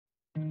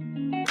Hey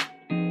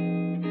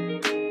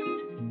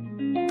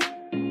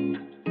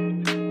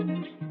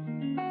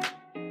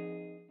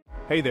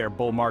there,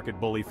 Bull Market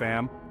Bully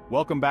fam.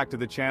 Welcome back to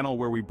the channel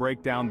where we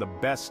break down the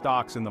best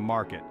stocks in the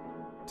market.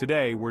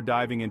 Today, we're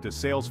diving into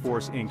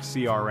Salesforce Inc.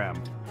 CRM,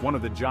 one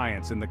of the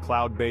giants in the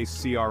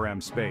cloud-based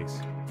CRM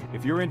space.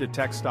 If you're into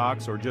tech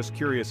stocks or just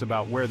curious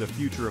about where the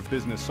future of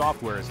business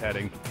software is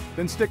heading,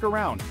 then stick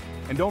around.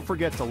 And don't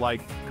forget to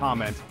like,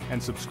 comment,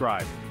 and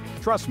subscribe.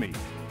 Trust me,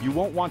 you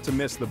won't want to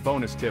miss the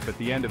bonus tip at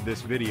the end of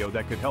this video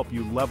that could help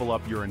you level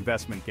up your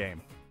investment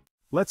game.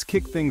 Let's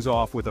kick things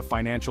off with a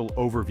financial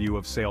overview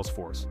of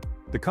Salesforce.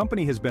 The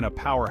company has been a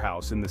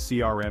powerhouse in the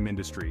CRM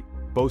industry,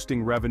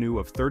 boasting revenue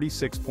of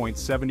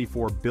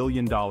 $36.74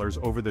 billion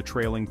over the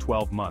trailing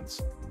 12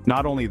 months.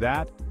 Not only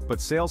that, but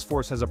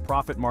Salesforce has a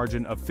profit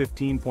margin of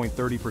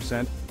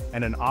 15.30%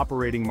 and an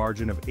operating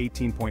margin of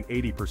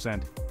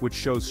 18.80%, which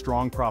shows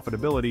strong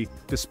profitability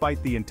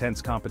despite the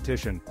intense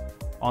competition.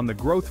 On the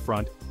growth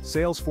front,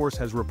 Salesforce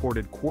has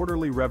reported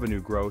quarterly revenue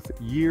growth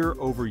year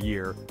over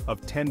year of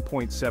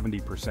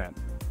 10.70%.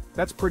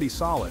 That's pretty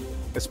solid,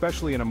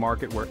 especially in a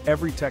market where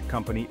every tech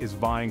company is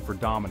vying for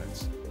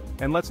dominance.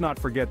 And let's not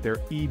forget their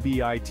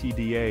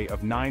EBITDA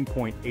of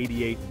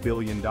 $9.88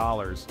 billion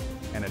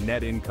and a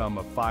net income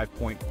of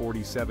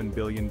 $5.47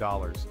 billion,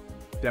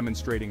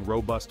 demonstrating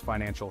robust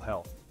financial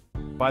health.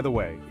 By the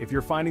way, if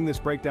you're finding this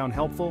breakdown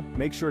helpful,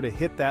 make sure to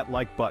hit that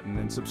like button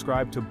and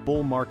subscribe to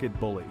Bull Market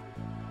Bully.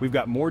 We've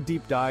got more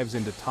deep dives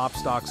into top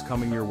stocks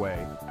coming your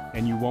way,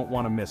 and you won't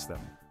want to miss them.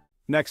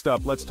 Next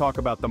up, let's talk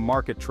about the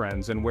market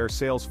trends and where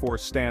Salesforce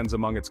stands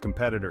among its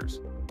competitors.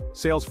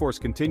 Salesforce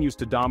continues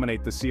to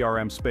dominate the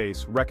CRM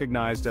space,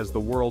 recognized as the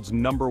world's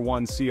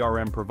 #1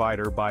 CRM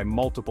provider by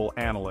multiple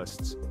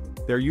analysts.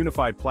 Their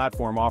unified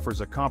platform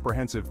offers a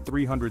comprehensive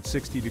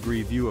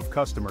 360-degree view of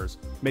customers,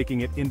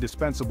 making it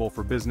indispensable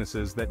for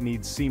businesses that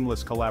need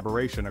seamless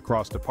collaboration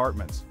across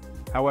departments.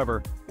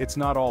 However, it's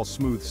not all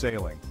smooth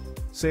sailing.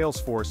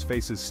 Salesforce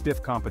faces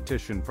stiff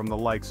competition from the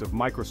likes of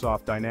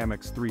Microsoft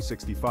Dynamics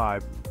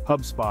 365,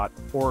 HubSpot,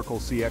 Oracle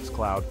CX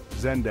Cloud,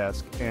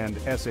 Zendesk, and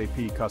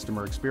SAP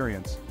Customer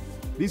Experience.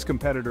 These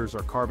competitors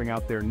are carving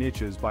out their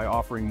niches by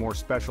offering more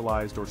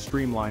specialized or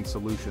streamlined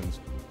solutions,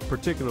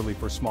 particularly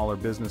for smaller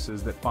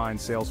businesses that find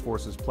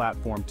Salesforce's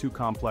platform too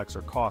complex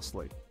or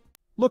costly.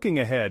 Looking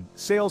ahead,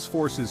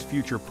 Salesforce's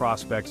future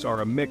prospects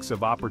are a mix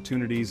of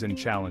opportunities and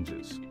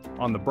challenges.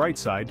 On the bright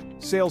side,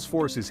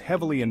 Salesforce is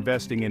heavily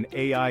investing in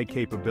AI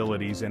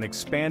capabilities and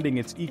expanding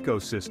its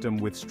ecosystem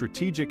with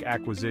strategic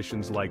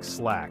acquisitions like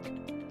Slack.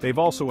 They've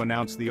also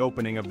announced the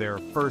opening of their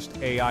first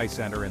AI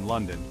center in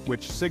London,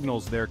 which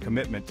signals their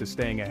commitment to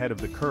staying ahead of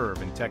the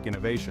curve in tech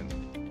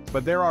innovation.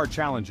 But there are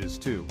challenges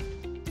too.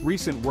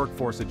 Recent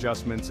workforce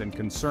adjustments and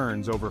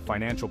concerns over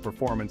financial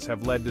performance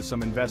have led to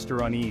some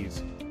investor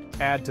unease.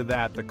 Add to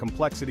that the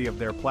complexity of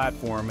their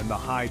platform and the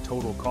high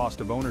total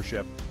cost of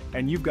ownership,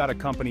 and you've got a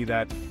company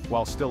that,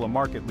 while still a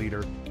market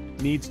leader,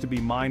 needs to be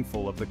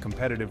mindful of the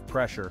competitive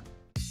pressure.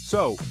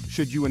 So,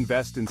 should you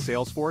invest in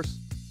Salesforce?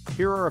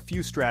 Here are a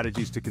few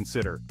strategies to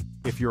consider.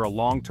 If you're a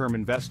long-term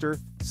investor,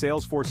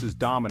 Salesforce's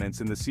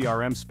dominance in the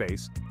CRM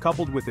space,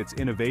 coupled with its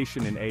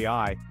innovation in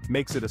AI,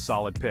 makes it a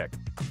solid pick.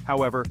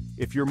 However,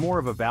 if you're more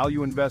of a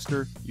value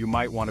investor, you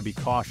might want to be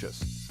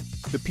cautious.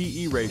 The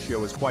PE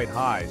ratio is quite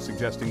high,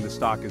 suggesting the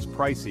stock is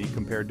pricey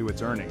compared to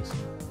its earnings.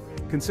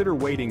 Consider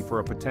waiting for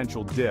a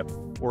potential dip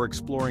or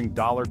exploring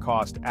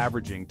dollar-cost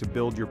averaging to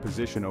build your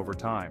position over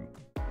time.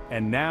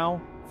 And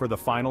now, for the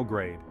final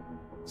grade.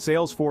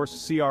 Salesforce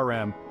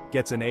CRM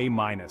gets an A-.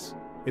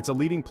 It's a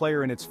leading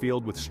player in its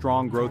field with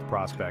strong growth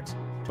prospects,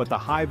 but the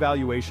high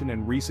valuation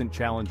and recent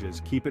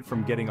challenges keep it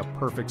from getting a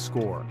perfect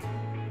score.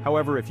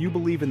 However, if you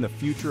believe in the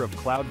future of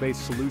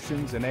cloud-based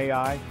solutions and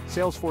AI,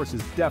 Salesforce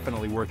is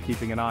definitely worth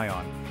keeping an eye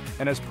on.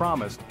 And as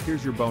promised,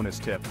 here's your bonus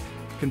tip.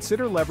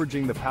 Consider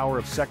leveraging the power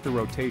of sector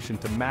rotation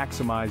to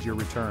maximize your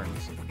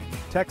returns.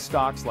 Tech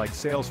stocks like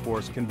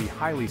Salesforce can be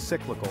highly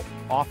cyclical,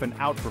 often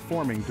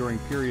outperforming during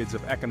periods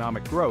of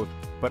economic growth,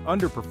 but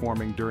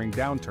underperforming during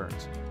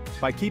downturns.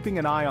 By keeping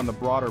an eye on the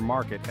broader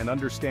market and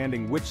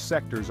understanding which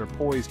sectors are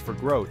poised for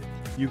growth,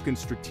 you can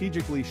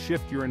strategically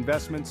shift your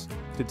investments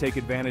to take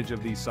advantage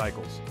of these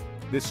cycles.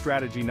 This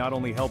strategy not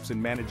only helps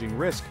in managing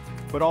risk,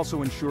 but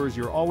also ensures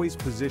you're always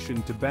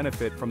positioned to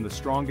benefit from the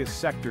strongest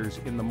sectors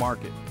in the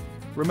market.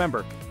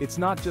 Remember, it's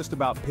not just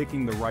about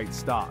picking the right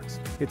stocks,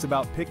 it's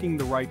about picking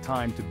the right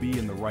time to be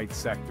in the right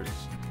sectors.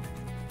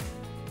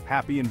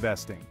 Happy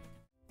investing.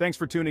 Thanks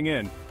for tuning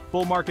in,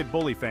 Bull Market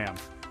Bully fam.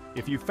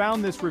 If you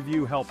found this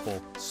review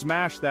helpful,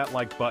 smash that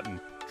like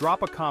button,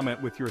 drop a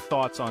comment with your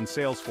thoughts on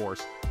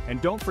Salesforce, and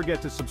don't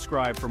forget to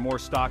subscribe for more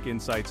stock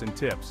insights and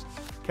tips.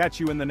 Catch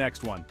you in the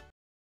next one.